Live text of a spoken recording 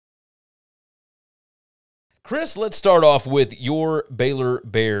Chris, let's start off with your Baylor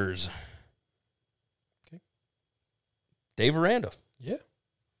Bears. Okay. Dave Aranda. Yeah.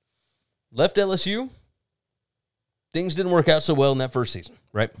 Left LSU. Things didn't work out so well in that first season,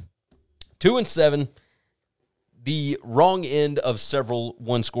 right? 2-7. The wrong end of several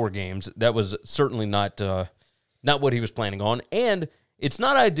one-score games. That was certainly not what he was planning on. And it's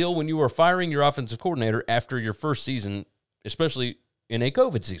not ideal when you are firing your offensive coordinator after your first season, especially in a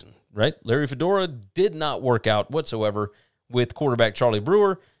COVID season, right? Larry Fedora did not work out whatsoever with quarterback Charlie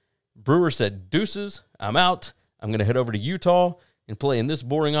Brewer. Brewer said, deuces, I'm out. I'm going to head over to Utah and play in this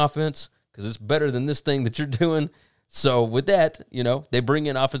boring offense because it's better than this thing that you're doing. So with that, they bring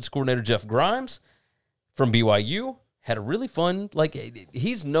in offensive coordinator Jeff Grimes from BYU. Had a really fun,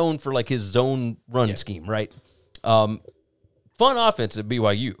 he's known for his zone run scheme, right? Fun offense at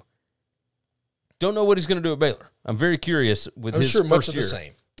BYU. Don't know what he's going to do at Baylor. I'm very curious with his sure first much of year. the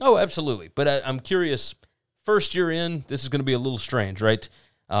same. Oh, absolutely. But I'm curious. First year in, this is going to be a little strange, right?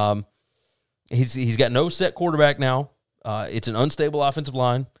 He's got no set quarterback now. It's an unstable offensive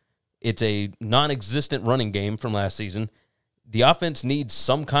line. It's a non-existent running game from last season. The offense needs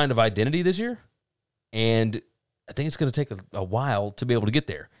some kind of identity this year, and I think it's going to take a while to be able to get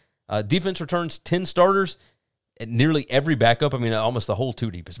there. Defense returns 10 starters. And nearly every backup, almost the whole two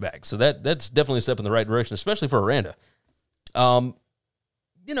deep is back. So that's definitely a step in the right direction, especially for Aranda. I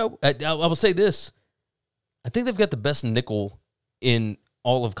will say this. I think they've got the best nickel in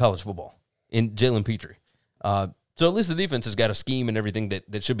all of college football in Jalen Petrie. So at least the defense has got a scheme and everything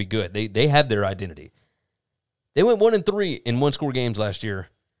that should be good. They have their identity. They went 1-3 in one-score games last year.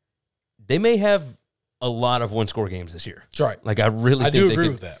 They may have a lot of one-score games this year. That's right. I do agree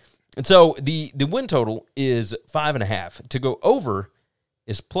with that. And so the win total is 5.5. To go over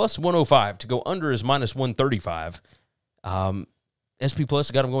is plus 105. To go under is minus 135. SP Plus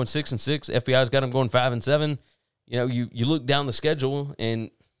got them going 6-6. FBI's got them going 5-7. You look down the schedule,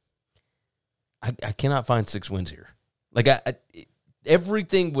 and I cannot find 6 wins here.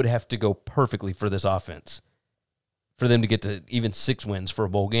 Everything would have to go perfectly for this offense for them to get to even 6 wins for a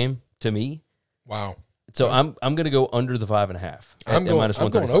bowl game, to me. Wow. So I'm going to go under the 5.5. I'm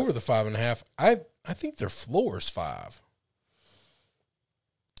going over the 5.5. I think their floor is 5.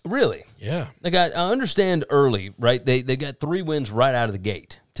 Really? Yeah. I understand early, right? They got 3 wins right out of the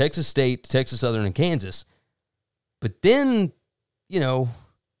gate. Texas State, Texas Southern, and Kansas. But then,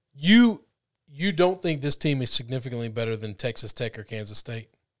 You don't think this team is significantly better than Texas Tech or Kansas State?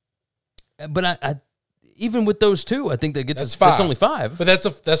 But I even with those two, I think that gets that's 5. That's only 5. But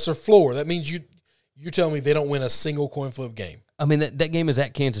that's their floor. That means you're telling me they don't win a single coin flip game. That game is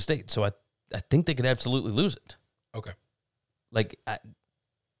at Kansas State, so I think they could absolutely lose it. Okay.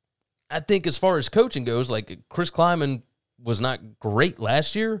 I think as far as coaching goes, Chris Kleiman was not great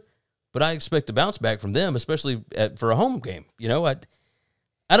last year, but I expect a bounce back from them, especially for a home game.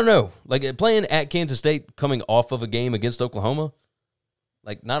 I don't know. Playing at Kansas State coming off of a game against Oklahoma,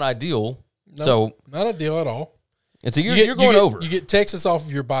 not ideal. No, so not ideal at all. And so you're going over. You get Texas off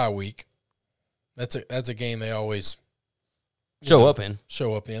of your bye week. That's a game they always show up in.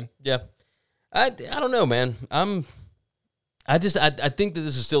 Yeah. I don't know, man. I think that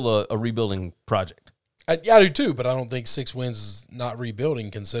this is still a rebuilding project. I do too, but I don't think 6 wins is not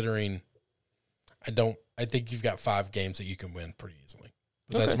rebuilding considering I think you've got 5 games that you can win pretty easily.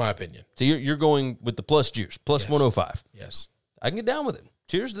 But that's my opinion. So you're going with the plus juice, plus 105. Yes. I can get down with it.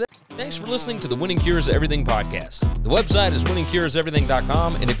 Cheers to that. Thanks for listening to the Winning Cures Everything podcast. The website is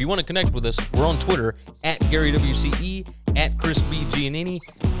winningcureseverything.com, and if you want to connect with us, we're on Twitter at GaryWCE, at Chris B. Giannini,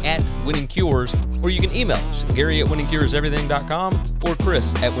 at Winning Cures, or you can email us, Gary at winningcureseverything.com or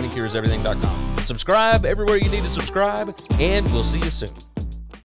Chris at winningcureseverything.com. Subscribe everywhere you need to subscribe, and we'll see you soon.